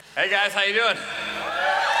Hey guys, how you doing?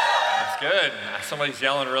 That's good. Somebody's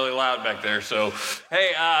yelling really loud back there. So,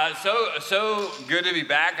 hey, so good to be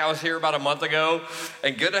back. I was here about a month ago,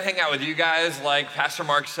 and good to hang out with you guys. Like Pastor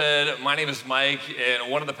Mark said, my name is Mike,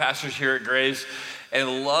 and one of the pastors here at Grace.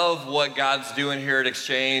 And love what God's doing here at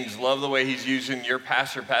Exchange. Love the way He's using your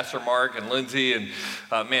pastor, Pastor Mark, and Lindsay,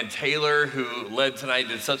 and Taylor, who led tonight,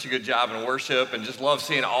 did such a good job in worship, and just love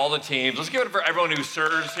seeing all the teams. Let's give it for everyone who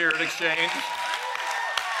serves here at Exchange.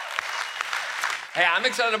 Hey, I'm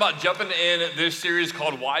excited about jumping in this series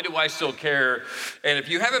called Why Do I Still Care? And if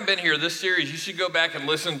you haven't been here this series, you should go back and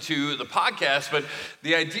listen to the podcast. But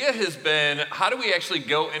the idea has been, how do we actually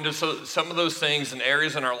go into some of those things and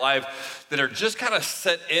areas in our life that are just kind of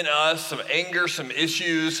set in us, some anger, some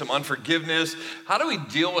issues, some unforgiveness? How do we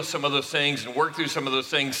deal with some of those things and work through some of those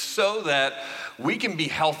things so that we can be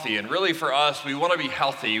healthy? And really for us, we want to be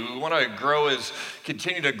healthy. We want to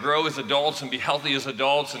continue to grow as adults and be healthy as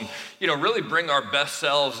adults, and really bring our best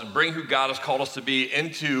selves and bring who God has called us to be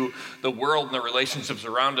into the world and the relationships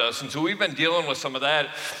around us. And so we've been dealing with some of that.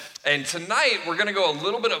 And tonight, we're going to go a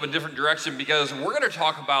little bit of a different direction, because we're going to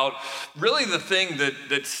talk about really the thing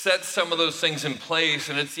that sets some of those things in place,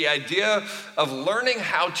 and it's the idea of learning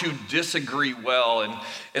how to disagree well.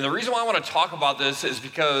 And the reason why I want to talk about this is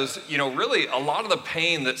because, really a lot of the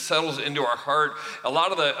pain that settles into our heart, a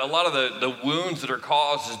lot of the wounds that are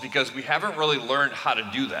caused is because we haven't really learned how to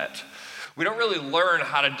do that. We don't really learn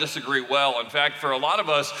how to disagree well. In fact, for a lot of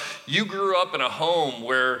us, you grew up in a home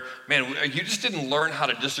where, you just didn't learn how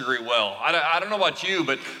to disagree well. I don't know about you,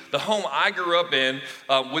 but the home I grew up in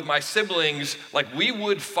with my siblings, we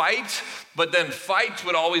would fight, but then fights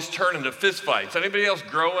would always turn into fist fights. Anybody else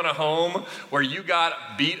grow in a home where you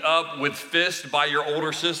got beat up with fists by your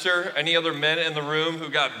older sister? Any other men in the room who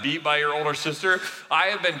got beat by your older sister? I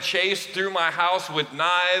have been chased through my house with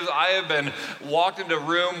knives. I have been walked into a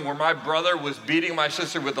room where my brother was beating my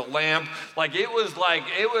sister with a lamp.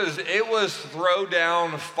 It was throw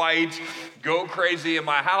down, fight, go crazy in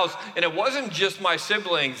my house. And it wasn't just my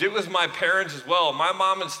siblings, it was my parents as well. My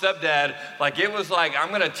mom and stepdad, it was I'm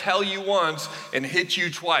gonna tell you once and hit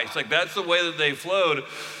you twice. That's the way that they flowed.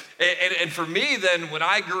 And for me then, when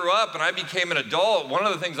I grew up and I became an adult, one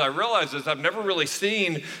of the things I realized is I've never really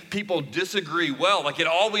seen people disagree well. It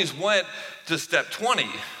always went to step 20.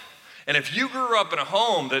 And if you grew up in a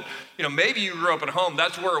home that, maybe you grew up in a home,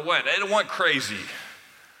 that's where it went. It went crazy.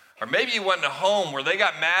 Or maybe you went in a home where they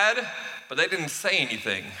got mad, but they didn't say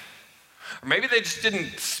anything. Or maybe they just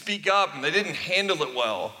didn't speak up and they didn't handle it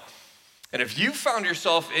well. And if you found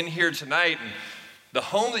yourself in here tonight and the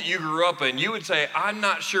home that you grew up in, you would say, I'm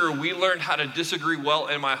not sure we learned how to disagree well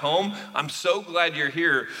in my home. I'm so glad you're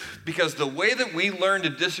here, because the way that we learn to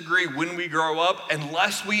disagree when we grow up,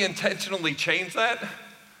 unless we intentionally change that,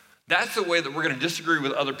 that's the way that we're going to disagree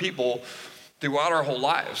with other people throughout our whole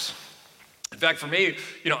lives. In fact, for me,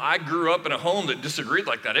 I grew up in a home that disagreed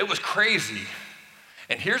like that. It was crazy.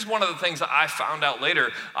 And here's one of the things that I found out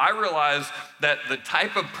later. I realized that the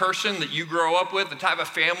type of person that you grow up with, the type of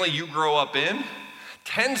family you grow up in,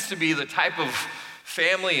 tends to be the type of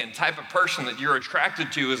family and type of person that you're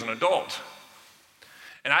attracted to as an adult.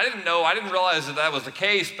 And I didn't realize that was the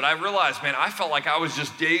case, but I realized, I felt like I was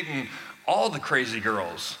just dating all the crazy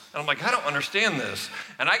girls. And I'm I don't understand this.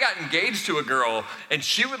 And I got engaged to a girl, and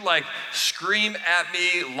she would scream at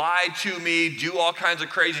me, lie to me, do all kinds of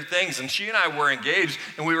crazy things. And she and I were engaged,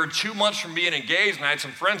 and we were 2 months from being engaged, and I had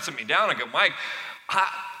some friends sit me down and go, Mike,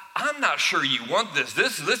 I'm not sure you want this.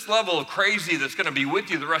 This level of crazy that's gonna be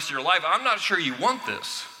with you the rest of your life, I'm not sure you want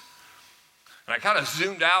this. And I kind of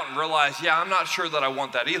zoomed out and realized, I'm not sure that I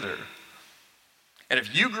want that either. And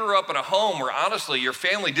if you grew up in a home where honestly your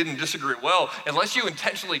family didn't disagree well, unless you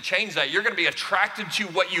intentionally change that, you're gonna be attracted to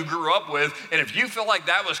what you grew up with. And if you feel like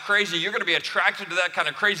that was crazy, you're gonna be attracted to that kind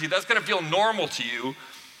of crazy. That's gonna feel normal to you,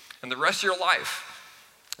 and the rest of your life,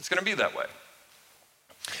 it's gonna be that way.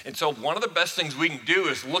 And so one of the best things we can do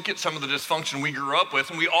is look at some of the dysfunction we grew up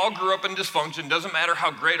with. And we all grew up in dysfunction. Doesn't matter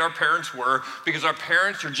how great our parents were, because our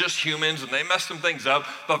parents are just humans and they mess some things up.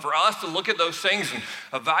 But for us to look at those things and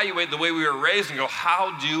evaluate the way we were raised and go,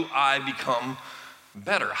 how do I become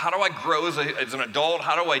better? How do I grow as an adult?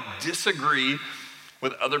 How do I disagree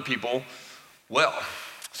with other people well?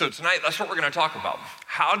 So tonight, that's what we're going to talk about.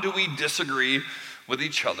 How do we disagree with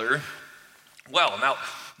each other well? Now,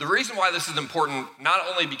 the reason why this is important, not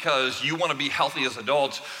only because you want to be healthy as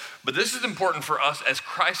adults, but this is important for us as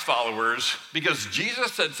Christ followers, because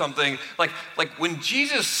Jesus said something, like when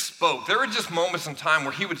Jesus spoke, there were just moments in time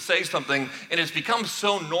where he would say something and it's become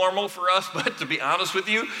so normal for us, but to be honest with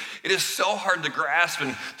you, it is so hard to grasp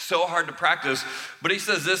and so hard to practice. But he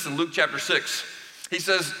says this in Luke chapter 6. He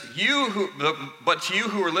says, but to you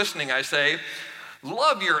who are listening, I say,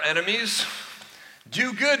 love your enemies,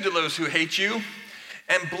 do good to those who hate you,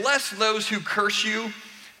 and bless those who curse you,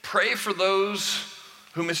 pray for those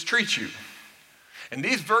who mistreat you. And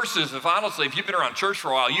these verses, if you've been around church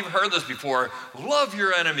for a while, you've heard this before, love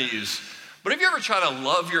your enemies. But have you ever tried to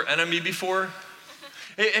love your enemy before?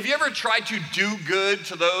 Have you ever tried to do good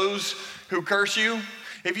to those who curse you?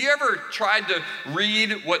 Have you ever tried to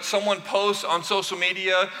read what someone posts on social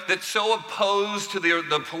media that's so opposed to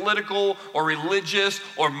the political or religious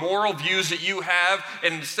or moral views that you have,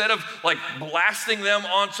 and instead of like blasting them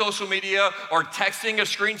on social media or texting a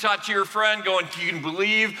screenshot to your friend going, you can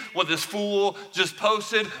believe what this fool just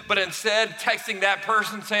posted, but instead texting that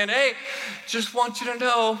person saying, hey, just want you to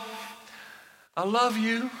know, I love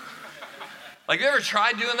you. Like, have you ever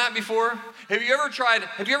tried doing that before? Have you ever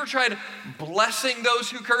tried blessing those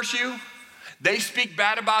who curse you? They speak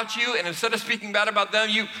bad about you, and instead of speaking bad about them,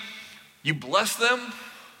 you bless them.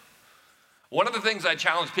 One of the things I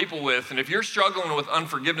challenge people with, and if you're struggling with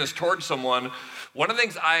unforgiveness towards someone, one of the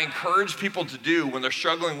things I encourage people to do when they're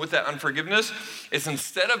struggling with that unforgiveness is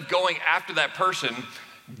instead of going after that person,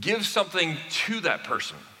 give something to that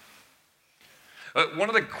person. One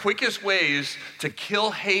of the quickest ways to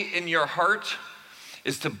kill hate in your heart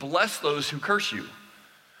is to bless those who curse you.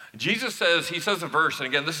 Jesus says, he says a verse, and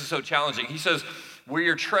again, this is so challenging. He says, where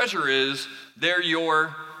your treasure is, there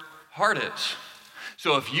your heart is.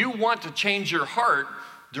 So if you want to change your heart,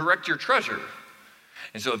 direct your treasure.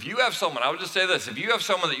 And so if you have someone, I would just say this, if you have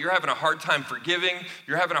someone that you're having a hard time forgiving,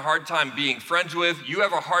 you're having a hard time being friends with, you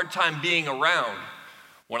have a hard time being around,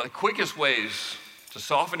 one of the quickest ways to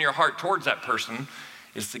soften your heart towards that person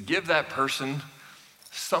is to give that person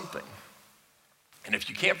something. And if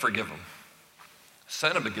you can't forgive them,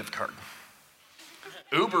 send them a gift card.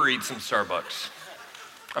 Uber Eats some Starbucks.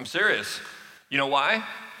 I'm serious. You know why?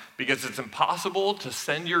 Because it's impossible to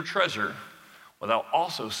send your treasure without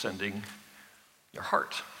also sending your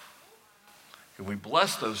heart. And we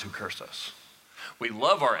bless those who curse us. We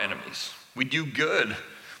love our enemies. We do good.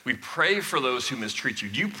 We pray for those who mistreat you.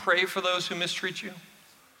 Do you pray for those who mistreat you?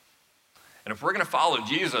 And if we're going to follow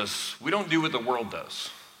Jesus, we don't do what the world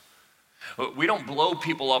does. We don't blow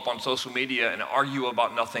people up on social media and argue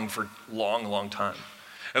about nothing for long, long time.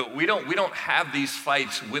 We don't have these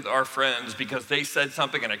fights with our friends because they said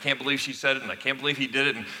something and I can't believe she said it and I can't believe he did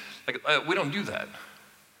it. And we don't do that.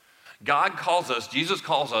 God calls us, Jesus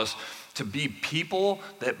calls us to be people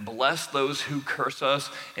that bless those who curse us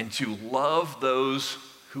and to love those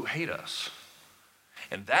who hate us.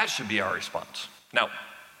 And that should be our response. Now,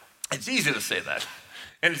 it's easy to say that.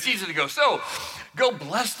 And it's easy to go, so go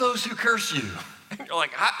bless those who curse you. And you're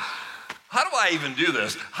like, how do I even do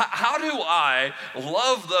this? How do I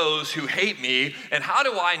love those who hate me? And how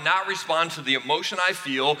do I not respond to the emotion I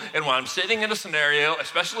feel? And when I'm sitting in a scenario,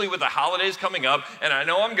 especially with the holidays coming up, and I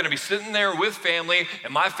know I'm gonna be sitting there with family,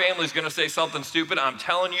 and my family's gonna say something stupid, I'm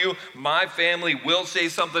telling you, my family will say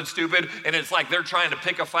something stupid, and it's like they're trying to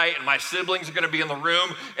pick a fight, and my siblings are gonna be in the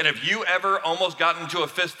room. And if you ever almost got into a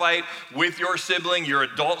fist fight with your sibling, your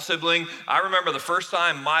adult sibling, I remember the first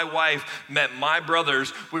time my wife met my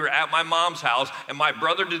brothers, we were at my mom's house, and my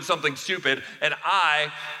brother did something stupid, and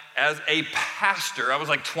I, as a pastor, I was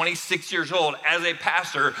like 26 years old, as a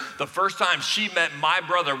pastor, the first time she met my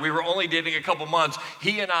brother, we were only dating a couple months,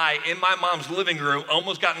 he and I, in my mom's living room,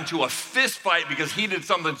 almost got into a fist fight because he did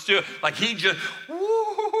something stupid, like he just,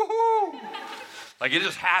 woo-hoo-hoo-hoo. Like it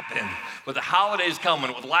just happened, with the holidays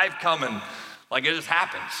coming, with life coming, like it just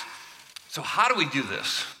happens. So how do we do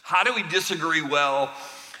this? How do we disagree well,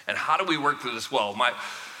 and how do we work through this well?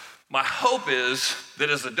 My hope is that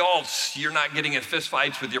as adults, you're not getting in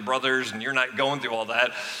fistfights with your brothers and you're not going through all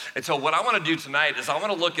that. And so what I want to do tonight is I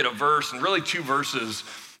want to look at a verse, and really two verses,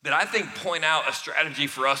 that I think point out a strategy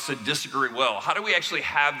for us to disagree well. How do we actually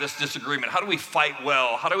have this disagreement? How do we fight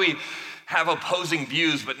well? How do we have opposing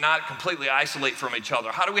views but not completely isolate from each other?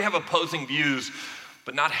 How do we have opposing views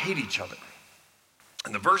but not hate each other?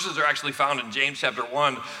 And the verses are actually found in James chapter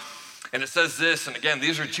 1. And it says this, and again,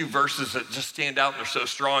 these are two verses that just stand out and they're so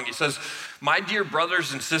strong. He says, my dear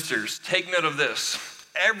brothers and sisters, take note of this.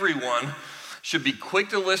 Everyone should be quick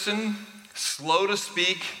to listen, slow to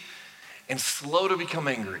speak, and slow to become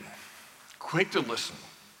angry. Quick to listen,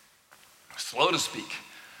 slow to speak,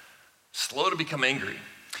 slow to become angry.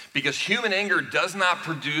 Because human anger does not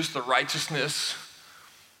produce the righteousness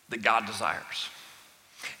that God desires.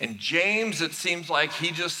 And James, it seems like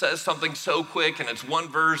he just says something so quick, and it's one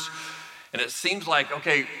verse, and it seems like,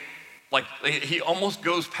 okay, like he almost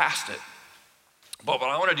goes past it. But what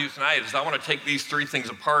I want to do tonight is I want to take these three things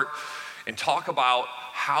apart and talk about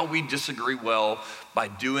how we disagree well by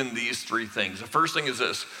doing these three things. The first thing is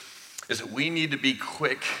this, is that we need to be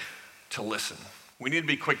quick to listen. We need to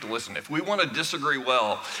be quick to listen. If we want to disagree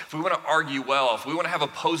well, if we want to argue well, if we want to have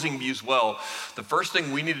opposing views well, the first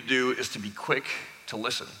thing we need to do is to be quick to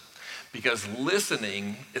listen, because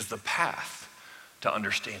listening is the path to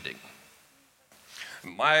understanding.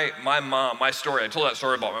 My mom, my story, I told that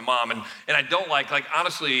story about my mom, and I don't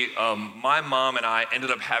honestly, my mom and I ended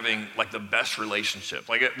up having the best relationship.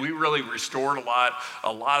 We really restored a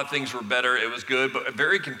lot of things were better, it was good, but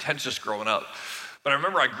very contentious growing up. But I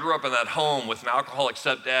remember I grew up in that home with an alcoholic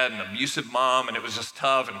stepdad and an abusive mom, and it was just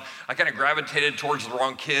tough, and I kind of gravitated towards the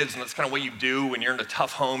wrong kids, and that's kind of what you do when you're in a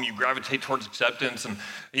tough home, you gravitate towards acceptance, and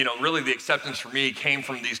really the acceptance for me came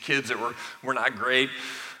from these kids that were not great.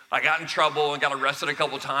 I got in trouble and got arrested a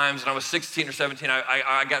couple times, and I was 16 or 17.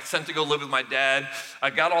 I got sent to go live with my dad. I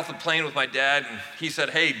got off the plane with my dad, and he said,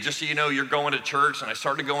 hey, just so you know, you're going to church. And I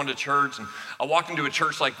started going to church, and I walked into a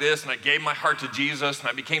church like this, and I gave my heart to Jesus, and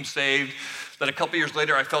I became saved. Then a couple years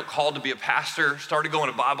later, I felt called to be a pastor, started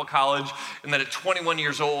going to Bible college, and then at 21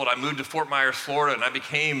 years old, I moved to Fort Myers, Florida, and I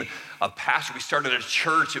became a pastor. We started a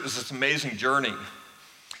church. It was this amazing journey.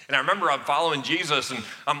 And I remember I'm following Jesus, and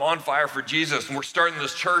I'm on fire for Jesus, and we're starting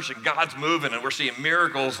this church, and God's moving, and we're seeing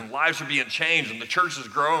miracles, and lives are being changed, and the church is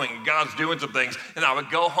growing, and God's doing some things. And I would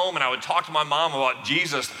go home, and I would talk to my mom about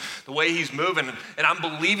Jesus, the way he's moving, and I'm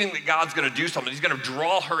believing that God's gonna do something. He's gonna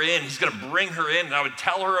draw her in, he's gonna bring her in, and I would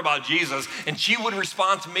tell her about Jesus, and she would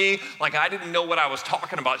respond to me like I didn't know what I was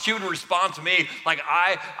talking about. She would respond to me like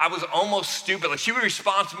I was almost stupid. Like she would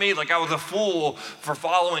respond to me like I was a fool for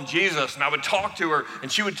following Jesus, and I would talk to her,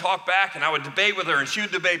 and she would talk back, and I would debate with her, and she would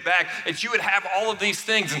debate back, and she would have all of these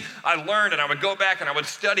things, and I learned, and I would go back, and I would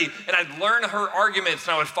study, and I'd learn her arguments,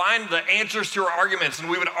 and I would find the answers to her arguments, and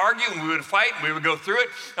we would argue, and we would fight, and we would go through it.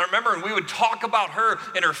 And I remember, and we would talk about her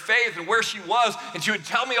and her faith and where she was, and she would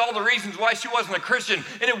tell me all the reasons why she wasn't a Christian,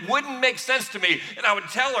 and it wouldn't make sense to me, and I would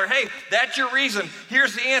tell her, hey, that's your reason,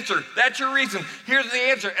 here's the answer, that's your reason, here's the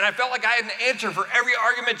answer, and I felt like I had an answer for every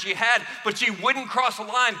argument she had, but she wouldn't cross the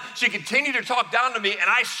line. She continued to talk down to me, and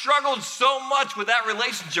I struggled so much with that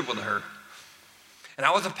relationship with her. And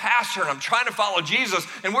I was a pastor, and I'm trying to follow Jesus,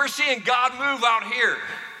 and we're seeing God move out here.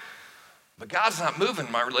 But God's not moving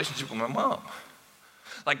in my relationship with my mom.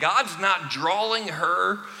 God's not drawing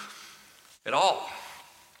her at all.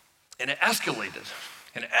 And it escalated,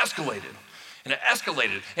 and it escalated, and it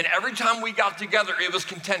escalated. And every time we got together, it was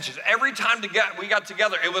contentious. Every time we got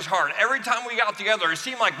together, it was hard. Every time we got together, it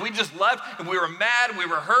seemed like we just left, and we were mad, we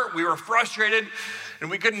were hurt, we were frustrated, and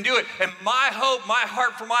we couldn't do it. And my hope, my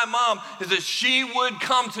heart for my mom is that she would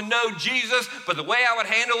come to know Jesus, but the way I would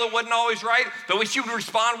handle it wasn't always right. The way she would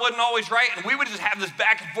respond wasn't always right, and we would just have this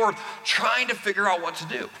back and forth trying to figure out what to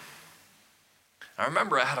do. I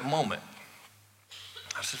remember I had a moment.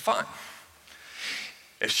 I said, fine.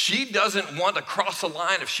 If she doesn't want to cross the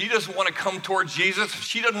line, if she doesn't want to come towards Jesus, if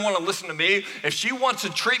she doesn't want to listen to me, if she wants to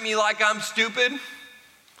treat me like I'm stupid,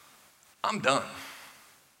 I'm done.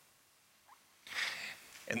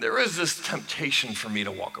 And there is this temptation for me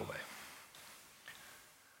to walk away.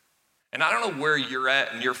 And I don't know where you're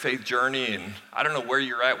at in your faith journey, and I don't know where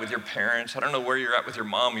you're at with your parents. I don't know where you're at with your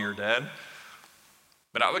mom or your dad.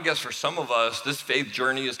 But I would guess for some of us, this faith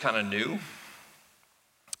journey is kind of new.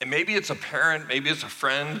 And maybe it's a parent, maybe it's a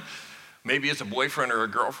friend, maybe it's a boyfriend or a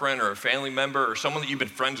girlfriend or a family member or someone that you've been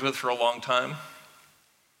friends with for a long time.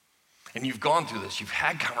 And you've gone through this, you've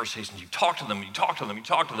had conversations, you've talked to them, you talk to them, you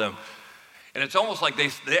talk to them. And it's almost like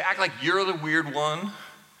they act like you're the weird one,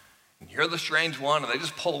 and you're the strange one, and they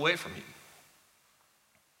just pull away from you.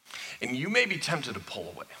 And you may be tempted to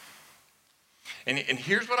pull away. And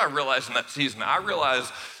here's what I realized in that season. I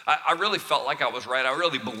realized I really felt like I was right. I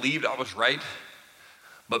really believed I was right.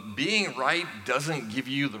 But being right doesn't give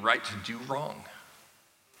you the right to do wrong.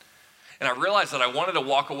 And I realized that I wanted to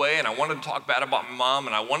walk away, and I wanted to talk bad about my mom,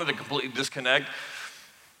 and I wanted to completely disconnect,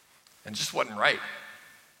 and it just wasn't right.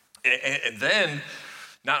 And then,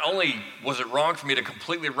 not only was it wrong for me to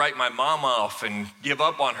completely write my mom off and give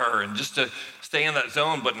up on her and just to stay in that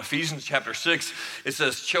zone, but in Ephesians chapter 6, it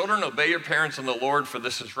says, children, obey your parents in the Lord, for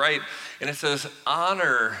this is right. And it says,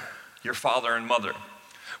 honor your father and mother,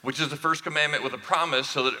 which is the first commandment with a promise,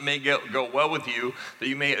 so that it may go well with you, that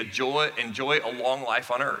you may enjoy a long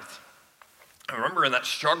life on earth. I remember in that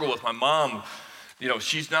struggle with my mom,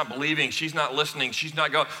 she's not believing, she's not listening, she's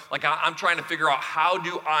not going, I'm trying to figure out how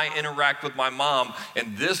do I interact with my mom,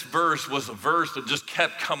 and this verse was the verse that just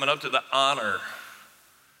kept coming up to the honor.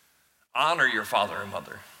 Honor your father and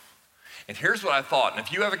mother. And here's what I thought, and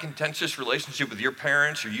if you have a contentious relationship with your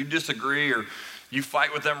parents, or you disagree, or you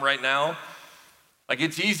fight with them right now, Like,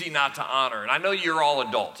 it's easy not to honor. And I know you're all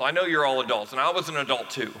adults. And I was an adult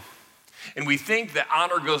too. And we think that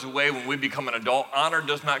honor goes away when we become an adult. Honor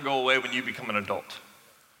does not go away when you become an adult.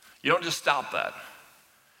 You don't just stop that.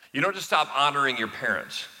 You don't just stop honoring your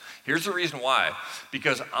parents. Here's the reason why.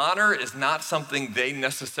 Because honor is not something they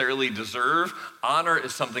necessarily deserve. Honor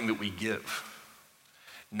is something that we give.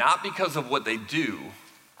 Not because of what they do,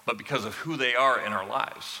 but because of who they are in our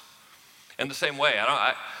lives. In the same way,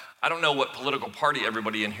 I don't know what political party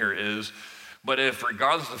everybody in here is, but if,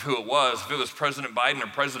 regardless of who it was, if it was President Biden or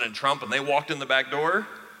President Trump and they walked in the back door,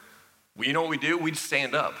 well, you know what we do? We'd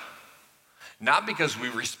stand up. Not because we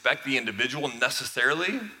respect the individual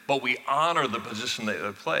necessarily, but we honor the position that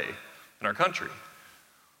they play in our country.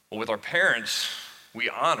 Well, with our parents, we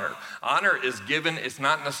honor. Honor is given, it's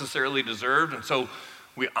not necessarily deserved, and so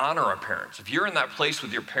we honor our parents. If you're in that place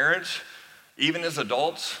with your parents, even as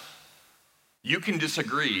adults, you can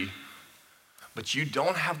disagree, but you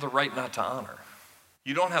don't have the right not to honor.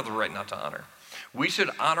 You don't have the right not to honor. We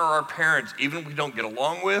should honor our parents even if we don't get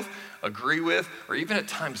along with, agree with, or even at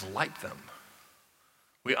times like them.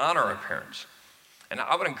 We honor our parents. And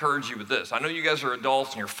I would encourage you with this. I know you guys are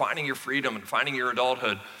adults and you're finding your freedom and finding your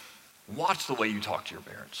adulthood. Watch the way you talk to your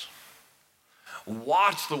parents.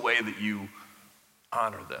 Watch the way that you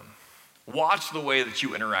honor them. Watch the way that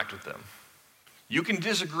you interact with them. You can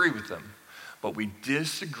disagree with them, but we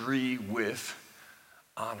disagree with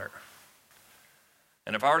honor.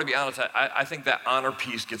 And if I were to be honest, I think that honor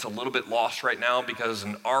piece gets a little bit lost right now because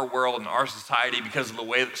in our world, in our society, because of the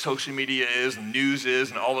way that social media is and news is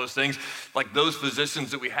and all those things, like those positions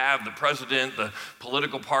that we have, the president, the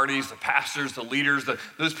political parties, the pastors, the leaders,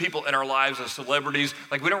 those people in our lives as celebrities,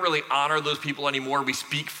 like we don't really honor those people anymore. We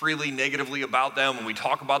speak freely negatively about them and we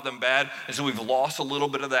talk about them bad. And so we've lost a little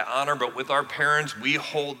bit of that honor, but with our parents, we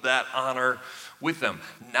hold that honor with them,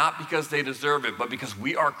 not because they deserve it, but because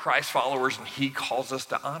we are Christ followers and he calls us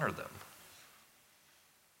to honor them.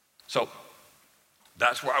 So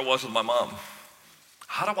that's where I was with my mom.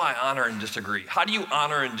 How do I honor and disagree? How do you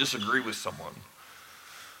honor and disagree with someone?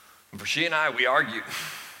 And for she and I, we argued.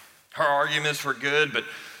 Her arguments were good, but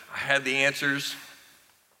I had the answers.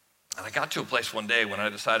 And I got to a place one day when I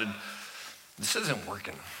decided, this isn't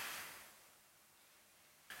working.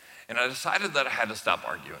 And I decided that I had to stop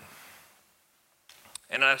arguing.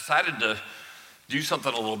 And I decided to do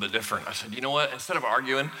something a little bit different. I said, you know what? Instead of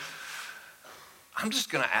arguing, I'm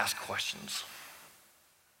just going to ask questions.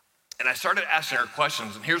 And I started asking her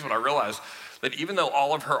questions, and here's what I realized, that even though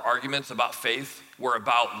all of her arguments about faith were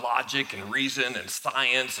about logic and reason and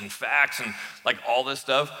science and facts and like all this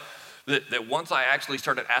stuff, that once I actually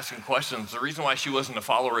started asking questions, the reason why she wasn't a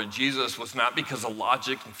follower of Jesus was not because of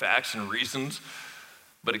logic and facts and reasons,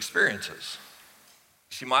 but experiences.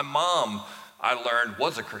 See, my mom, I learned,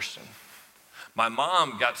 was a Christian. My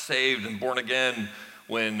mom got saved and born again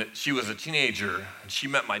when she was a teenager, and she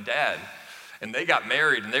met my dad, and they got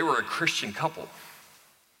married, and they were a Christian couple.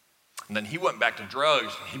 And then he went back to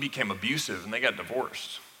drugs, and he became abusive, and they got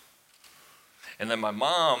divorced. And then my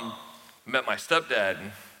mom met my stepdad,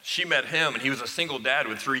 and she met him, and he was a single dad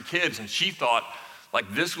with 3 kids, and she thought,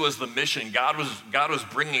 like this was the mission. God was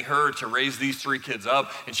bringing her to raise these 3 kids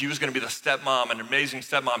up, and she was going to be the stepmom, an amazing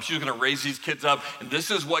stepmom. She was going to raise these kids up, and this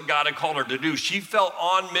is what God had called her to do. She felt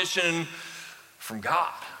on mission from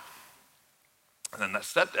God. And then that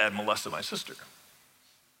stepdad molested my sister.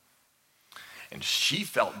 And she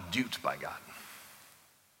felt duped by God.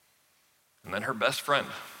 And then her best friend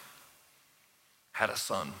had a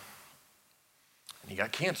son, and he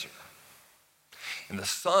got cancer. And the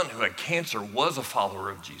son who had cancer was a follower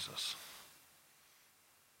of Jesus.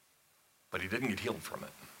 But he didn't get healed from it.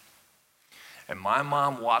 And my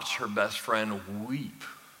mom watched her best friend weep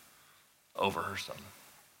over her son.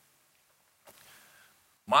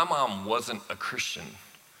 My mom wasn't a Christian,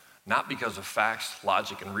 not because of facts,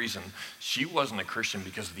 logic, and reason. She wasn't a Christian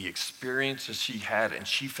because of the experiences she had, and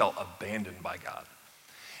she felt abandoned by God.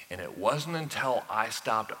 And it wasn't until I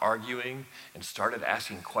stopped arguing and started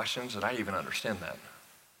asking questions that I even understand that.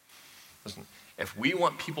 Listen, if we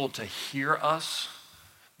want people to hear us,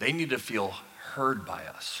 they need to feel heard by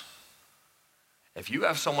us. If you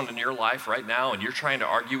have someone in your life right now and you're trying to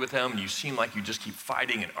argue with them and you seem like you just keep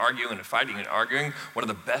fighting and arguing and fighting and arguing, one of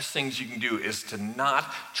the best things you can do is to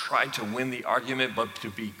not try to win the argument, but to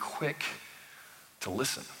be quick to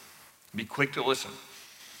listen. Be quick to listen.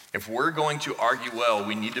 If we're going to argue well,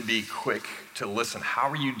 we need to be quick to listen. How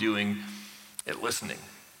are you doing at listening?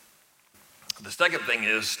 The second thing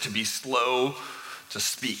is to be slow to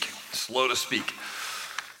speak. Slow to speak.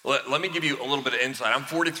 Let me give you a little bit of insight. I'm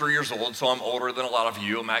 43 years old, so I'm older than a lot of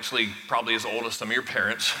you. I'm actually probably as old as some of your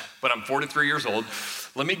parents, but I'm 43 years old.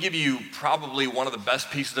 Let me give you probably one of the best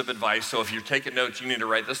pieces of advice. So if you're taking notes, you need to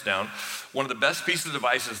write this down. One of the best pieces of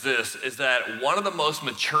advice is this, is that one of the most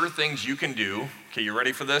mature things you can do, okay, you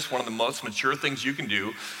ready for this? One of the most mature things you can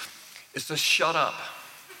do is to shut up.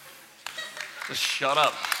 Just shut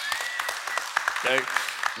up, okay?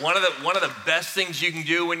 One of the best things you can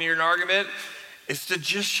do when you're in an argument is to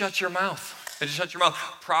just shut your mouth. Just shut your mouth.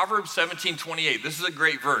 Proverbs 17:28. This is a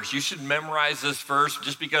great verse. You should memorize this verse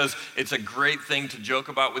just because it's a great thing to joke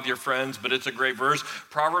about with your friends, but it's a great verse.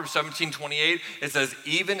 Proverbs 17:28, it says,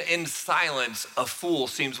 even in silence, a fool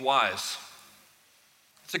seems wise.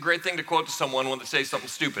 It's a great thing to quote to someone when they say something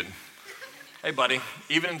stupid. Hey, buddy,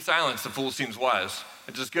 even in silence, the fool seems wise.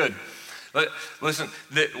 It's just good. Listen,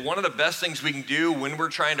 one of the best things we can do when we're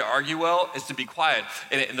trying to argue well is to be quiet.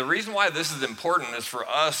 And the reason why this is important is for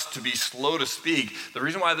us to be slow to speak. The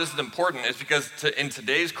reason why this is important is because in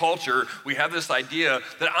today's culture, we have this idea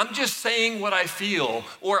that I'm just saying what I feel,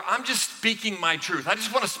 or I'm just speaking my truth. I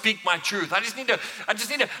just want to speak my truth. I need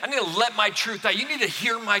to let my truth out. You need to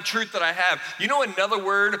hear my truth that I have. You know another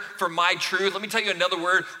word for my truth? Let me tell you another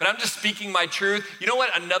word, but I'm just speaking my truth. You know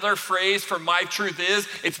what another phrase for my truth is?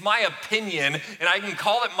 It's my opinion. And I can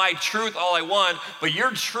call it my truth all I want, but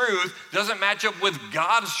your truth doesn't match up with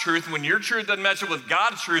God's truth. When your truth doesn't match up with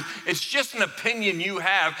God's truth, it's just an opinion you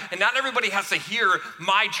have, and not everybody has to hear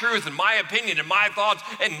my truth and my opinion and my thoughts,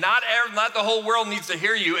 and not the whole world needs to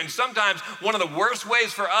hear you. And sometimes one of the worst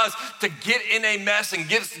ways for us to get in a mess and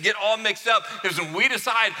get all mixed up is when we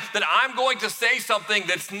decide that I'm going to say something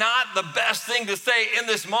that's not the best thing to say in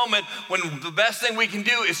this moment, when the best thing we can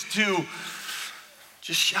do is to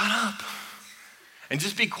just shut up and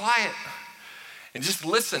just be quiet and just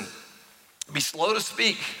listen. Be slow to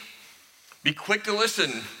speak. Be quick to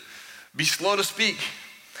listen. Be slow to speak.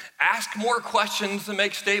 Ask more questions than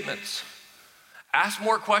make statements. Ask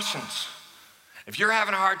more questions. If you're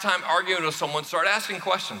having a hard time arguing with someone, start asking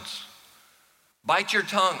questions. Bite your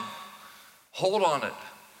tongue. Hold on it.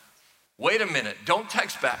 Wait a minute, don't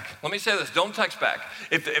text back. Let me say this, don't text back.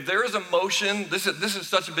 If there is emotion, this is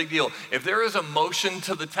such a big deal. If there is emotion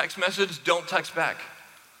to the text message, don't text back.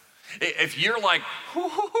 If you're like, hoo,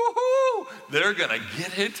 hoo, hoo, hoo, they're gonna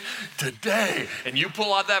get it today, and you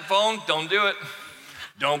pull out that phone, don't do it.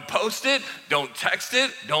 Don't post it, don't text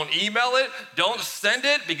it, don't email it, don't send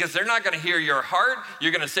it, because they're not gonna hear your heart.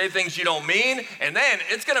 You're gonna say things you don't mean, and then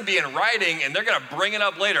it's gonna be in writing, and they're gonna bring it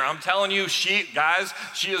up later. I'm telling you, she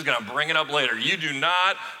is gonna bring it up later. You do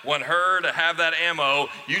not want her to have that ammo.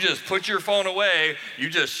 You just put your phone away, you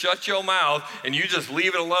just shut your mouth, and you just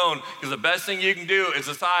leave it alone, because the best thing you can do is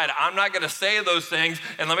decide, I'm not gonna say those things.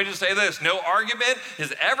 And let me just say this, no argument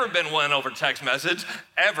has ever been won over text message,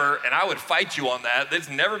 ever, and I would fight you on that.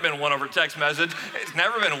 It's never been won over text message. It's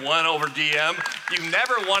never been won over DM. You've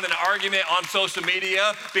never won an argument on social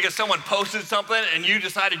media because someone posted something and you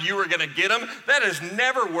decided you were gonna get them. That has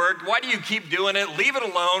never worked. Why do you keep doing it? Leave it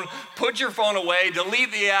alone. Put your phone away.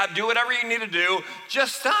 Delete the app. Do whatever you need to do.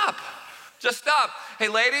 Just stop. Just stop. Hey,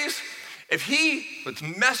 ladies, if he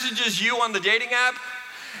messages you on the dating app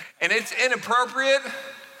and it's inappropriate,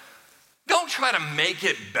 don't try to make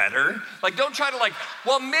it better. Don't try to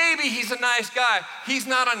well, maybe he's a nice guy. He's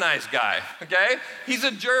not a nice guy, okay? He's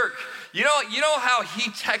a jerk. You know how he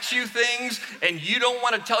texts you things and you don't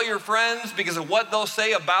want to tell your friends because of what they'll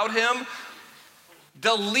say about him?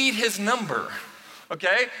 Delete his number,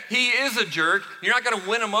 okay? He is a jerk. You're not gonna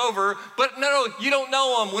win him over, but no, you don't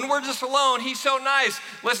know him. When we're just alone, he's so nice.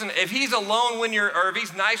 Listen, if he's alone if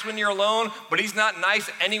he's nice when you're alone, but he's not nice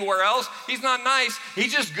anywhere else, he's not nice.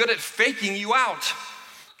 He's just good at faking you out,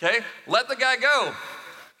 okay? Let the guy go,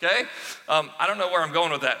 okay? I don't know where I'm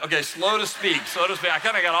going with that. Okay, slow to speak. I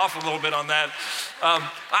kind of got off a little bit on that.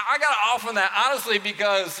 I got off on that honestly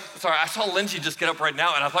because, sorry, I saw Lindsay just get up right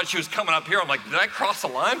now and I thought she was coming up here. I'm like, did I cross the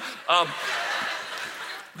line?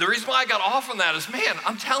 The reason why I got off on that is, man,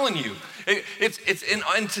 I'm telling you, it's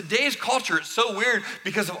in today's culture, it's so weird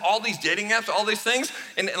because of all these dating apps, all these things.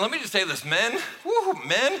 And let me just say this, men,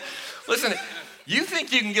 listen, you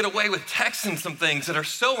think you can get away with texting some things that are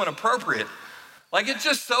so inappropriate. It's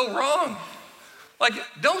just so wrong.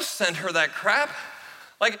 Don't send her that crap.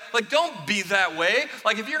 Don't be that way.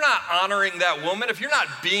 If you're not honoring that woman, if you're not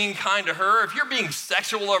being kind to her, if you're being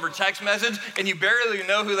sexual over text message and you barely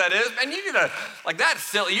know who that is, man, you need to, that's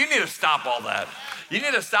silly. You need to stop all that. You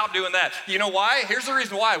need to stop doing that. You know why? Here's the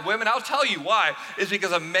reason why. Women, I'll tell you why. Is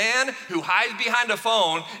because a man who hides behind a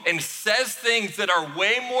phone and says things that are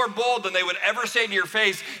way more bold than they would ever say to your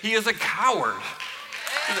face, he is a coward.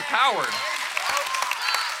 He's a coward.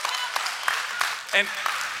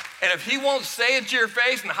 And if he won't say it to your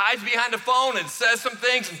face and hides behind the phone and says some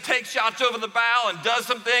things and takes shots over the bow and does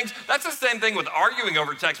some things, that's the same thing with arguing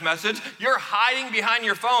over text message. You're hiding behind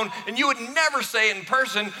your phone, and you would never say it in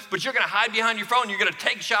person, but you're gonna hide behind your phone. You're gonna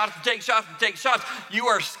take shots and take shots and take shots. You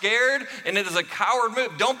are scared, and it is a coward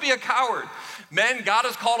move. Don't be a coward. Men, God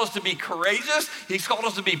has called us to be courageous. He's called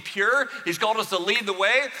us to be pure. He's called us to lead the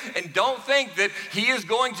way. And don't think that he is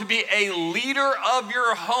going to be a leader of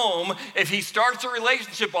your home if he starts a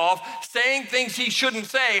relationship off saying things he shouldn't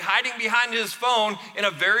say, hiding behind his phone in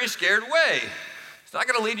a very scared way. It's not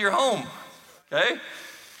going to lead your home,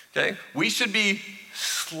 okay? We should be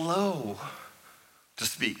slow to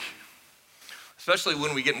speak, especially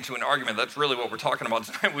when we get into an argument. That's really what we're talking about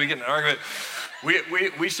tonight. When we get in an argument,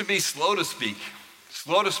 we should be slow to speak.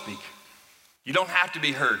 Slow to speak. You don't have to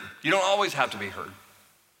be heard. You don't always have to be heard.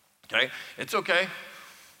 Okay? It's okay.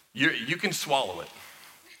 You can swallow it.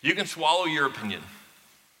 You can swallow your opinion.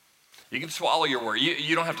 You can swallow your word.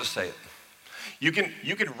 You don't have to say it. You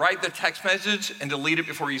can write the text message and delete it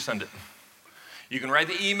before you send it. You can write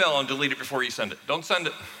the email and delete it before you send it. Don't send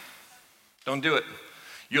it. Don't do it.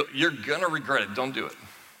 You're gonna regret it. Don't do it.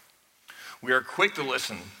 We are quick to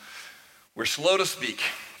listen. We're slow to speak,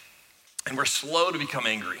 and we're slow to become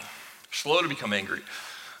angry. Slow to become angry.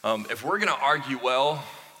 If we're gonna argue well,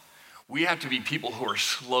 we have to be people who are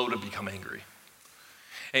slow to become angry.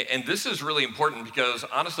 And this is really important because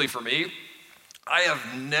honestly for me, I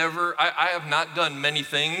have not done many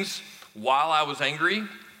things while I was angry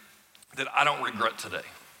that I don't regret today.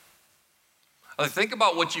 Think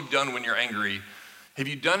about what you've done when you're angry. Have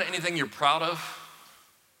you done anything you're proud of?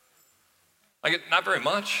 Not very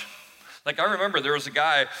much. I remember there was a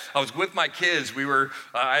guy, I was with my kids.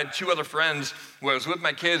 I had two other friends where I was with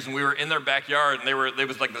my kids, and we were in their backyard, and there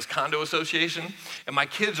was like this condo association, and my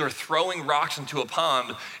kids are throwing rocks into a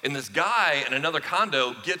pond, and this guy in another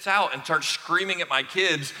condo gets out and starts screaming at my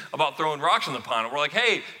kids about throwing rocks in the pond. And we're like,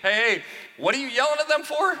 hey, what are you yelling at them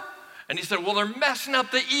for? And he said, well, they're messing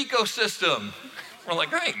up the ecosystem. We're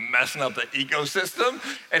like, I ain't messing up the ecosystem.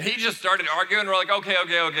 And he just started arguing. We're like,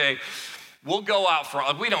 okay. We'll go out for,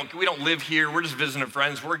 we don't live here. We're just visiting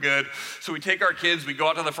friends. We're good. So we take our kids, we go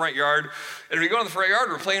out to the front yard, and we go to the front yard,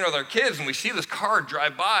 we're playing with our kids, and we see this car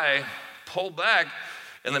drive by, pull back,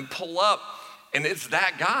 and then pull up, and it's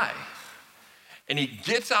that guy. And he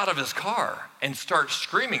gets out of his car and starts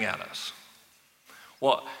screaming at us.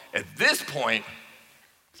 Well, at this point,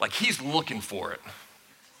 he's looking for it.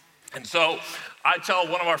 And so I tell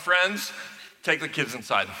one of our friends, take the kids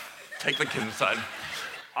inside. Take the kids inside.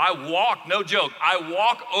 No joke, I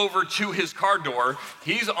walk over to his car door.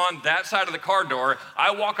 He's on that side of the car door.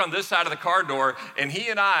 I walk on this side of the car door, and he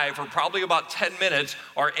and I, for probably about 10 minutes,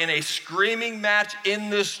 are in a screaming match in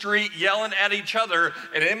the street, yelling at each other.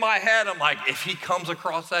 And in my head, I'm like, if he comes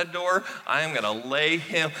across that door, I am gonna lay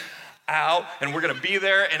him out, and we're gonna be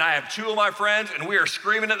there. And I have two of my friends, and we are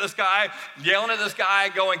screaming at this guy, yelling at this guy,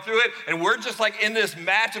 going through it, and we're just in this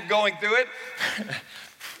match of going through it.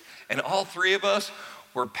 And all three of us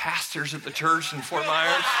were pastors at the church in Fort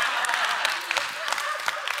Myers.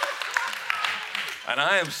 And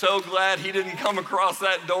I am so glad he didn't come across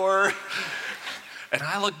that door. And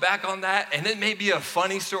I look back on that, and it may be a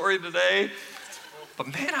funny story today, but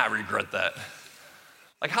man, I regret that.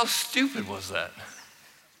 How stupid was that?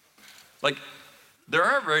 There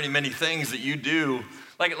aren't very many things that you do,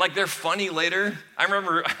 they're funny later. I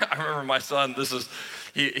remember my son,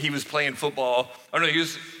 he was playing football. Oh no, he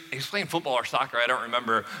was playing football or soccer, I don't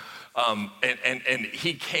remember. And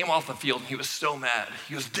he came off the field and he was so mad.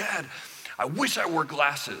 He goes, Dad, I wish I wore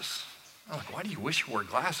glasses. I'm like, why do you wish you wore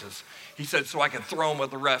glasses? He said, so I can throw them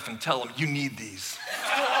at the ref and tell him, you need these.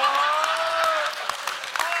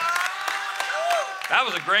 That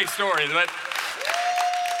was a great story.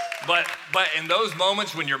 But in those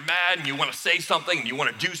moments when you're mad and you want to say something and you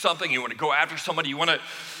want to do something, you want to go after somebody, you want to,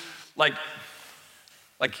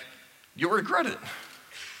 you'll regret it.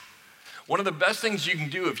 One of the best things you can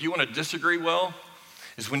do if you want to disagree well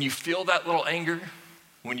is when you feel that little anger,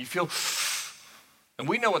 when you feel, and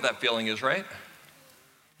we know what that feeling is, right?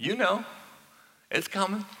 You know, it's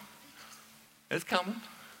coming. It's coming.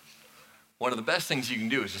 One of the best things you can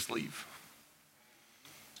do is just leave.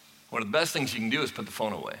 One of the best things you can do is put the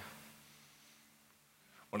phone away.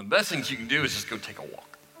 One of the best things you can do is just go take a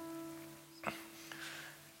walk.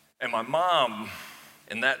 And my mom,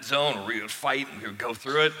 in that zone where we would fight and we would go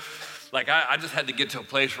through it, I just had to get to a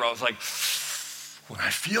place where I was like, when I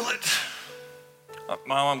feel it,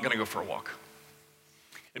 Mom, I'm gonna go for a walk.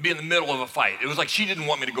 It'd be in the middle of a fight. It was like she didn't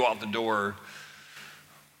want me to go out the door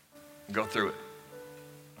and go through it.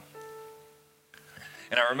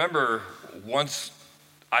 And I remember once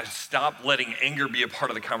I stopped letting anger be a part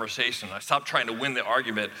of the conversation, I stopped trying to win the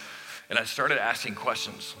argument, and I started asking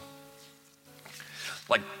questions.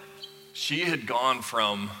 Like, she had gone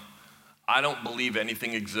from, I don't believe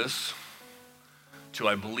anything exists, to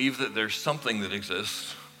I believe that there's something that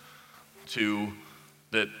exists, to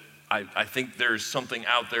that I think there's something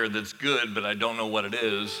out there that's good, but I don't know what it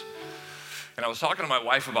is. And I was talking to my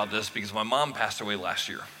wife about this because my mom passed away last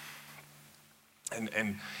year.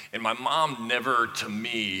 And my mom never, to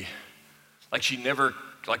me,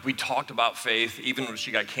 we talked about faith, even when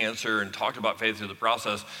she got cancer, and talked about faith through the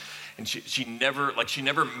process. And she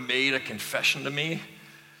never made a confession to me.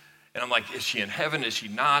 And I'm like, is she in heaven? Is she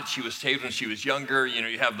not? She was saved when she was younger. You know,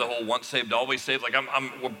 you have the whole once saved, always saved. Like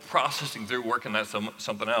we're processing through, working that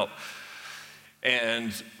something out.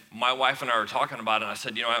 And my wife and I were talking about it, and I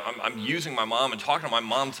said, you know, I'm using my mom and talking to my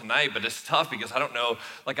mom tonight, but it's tough because I don't know,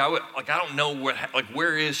 I don't know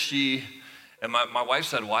where is she? And my wife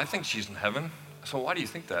said, well, I think she's in heaven. I said, well, why do you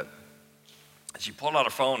think that? And she pulled out her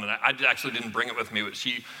phone, and I actually didn't bring it with me, but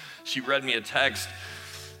she read me a text.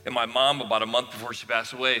 And my mom, about a month before she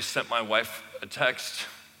passed away, sent my wife a text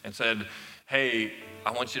and said, hey, I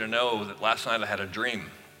want you to know that last night I had a dream.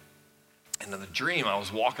 And in the dream, I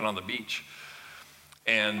was walking on the beach.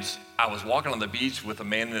 And I was walking on the beach with a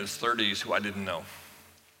man in his 30s who I didn't know.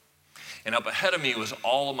 And up ahead of me was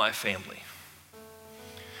all of my family.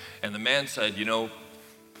 And the man said, you know,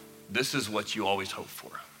 this is what you always hope for.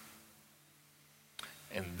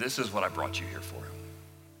 And this is what I brought you here for.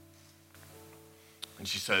 And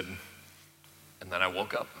she said, and then I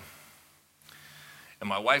woke up. And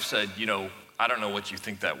my wife said, you know, I don't know what you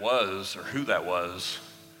think that was or who that was,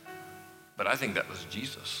 but I think that was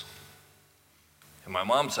Jesus. And my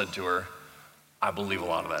mom said to her, I believe a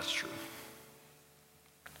lot of that's true.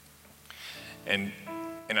 And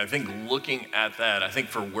I think looking at that, I think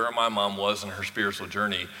for where my mom was in her spiritual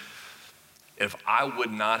journey, if I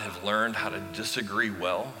would not have learned how to disagree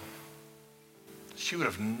well, she would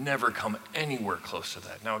have never come anywhere close to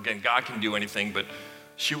that. Now again, God can do anything, but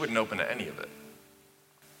she wouldn't open to any of it.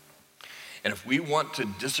 And if we want to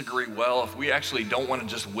disagree well, if we actually don't want to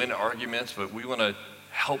just win arguments, but we want to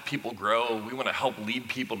help people grow, we want to help lead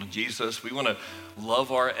people to Jesus, we want to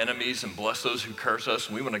love our enemies and bless those who curse us,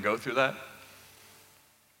 and we want to go through that,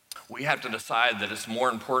 we have to decide that it's more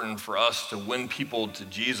important for us to win people to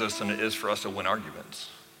Jesus than it is for us to win arguments.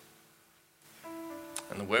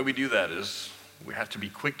 And the way we do that is we have to be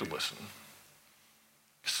quick to listen,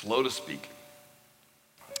 slow to speak,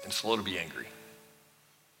 and slow to be angry.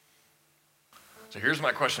 So here's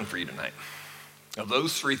my question for you tonight. Of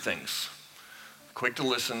those three things, quick to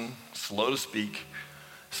listen, slow to speak,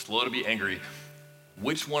 slow to be angry,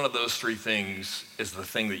 which one of those three things is the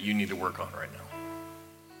thing that you need to work on right now?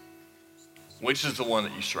 Which is the one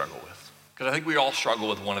that you struggle with? Because I think we all struggle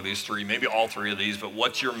with one of these three, maybe all three of these, but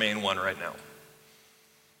what's your main one right now?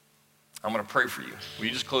 I'm going to pray for you. Will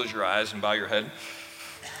you just close your eyes and bow your head?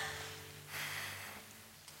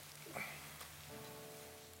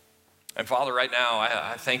 And Father, right now,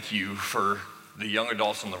 I thank you for the young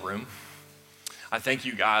adults in the room. I thank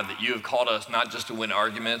you, God, that you have called us not just to win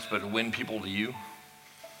arguments, but to win people to you.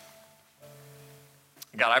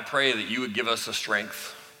 God, I pray that you would give us the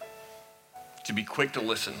strength to be quick to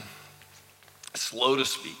listen, slow to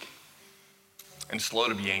speak, and slow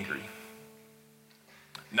to be angry.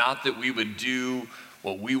 Not that we would do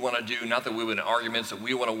what we want to do, not that we would win arguments that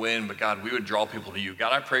we want to win, but God, we would draw people to you.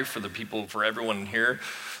 God, I pray for the people, for everyone in here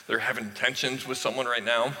that are having tensions with someone right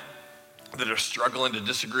now, that are struggling to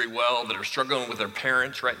disagree well, that are struggling with their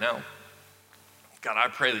parents right now. God, I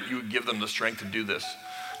pray that you would give them the strength to do this,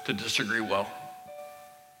 to disagree well.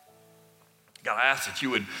 God, I ask that you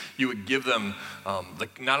would give them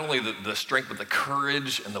not only the strength, but the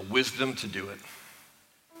courage and the wisdom to do it.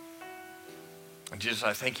 And Jesus,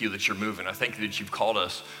 I thank you that you're moving. I thank you that you've called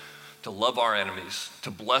us to love our enemies,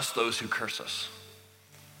 to bless those who curse us.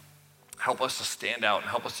 Help us to stand out and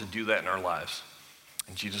help us to do that in our lives.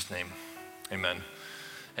 In Jesus' name, amen.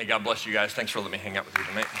 Hey, God bless you guys. Thanks for letting me hang out with you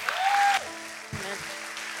tonight.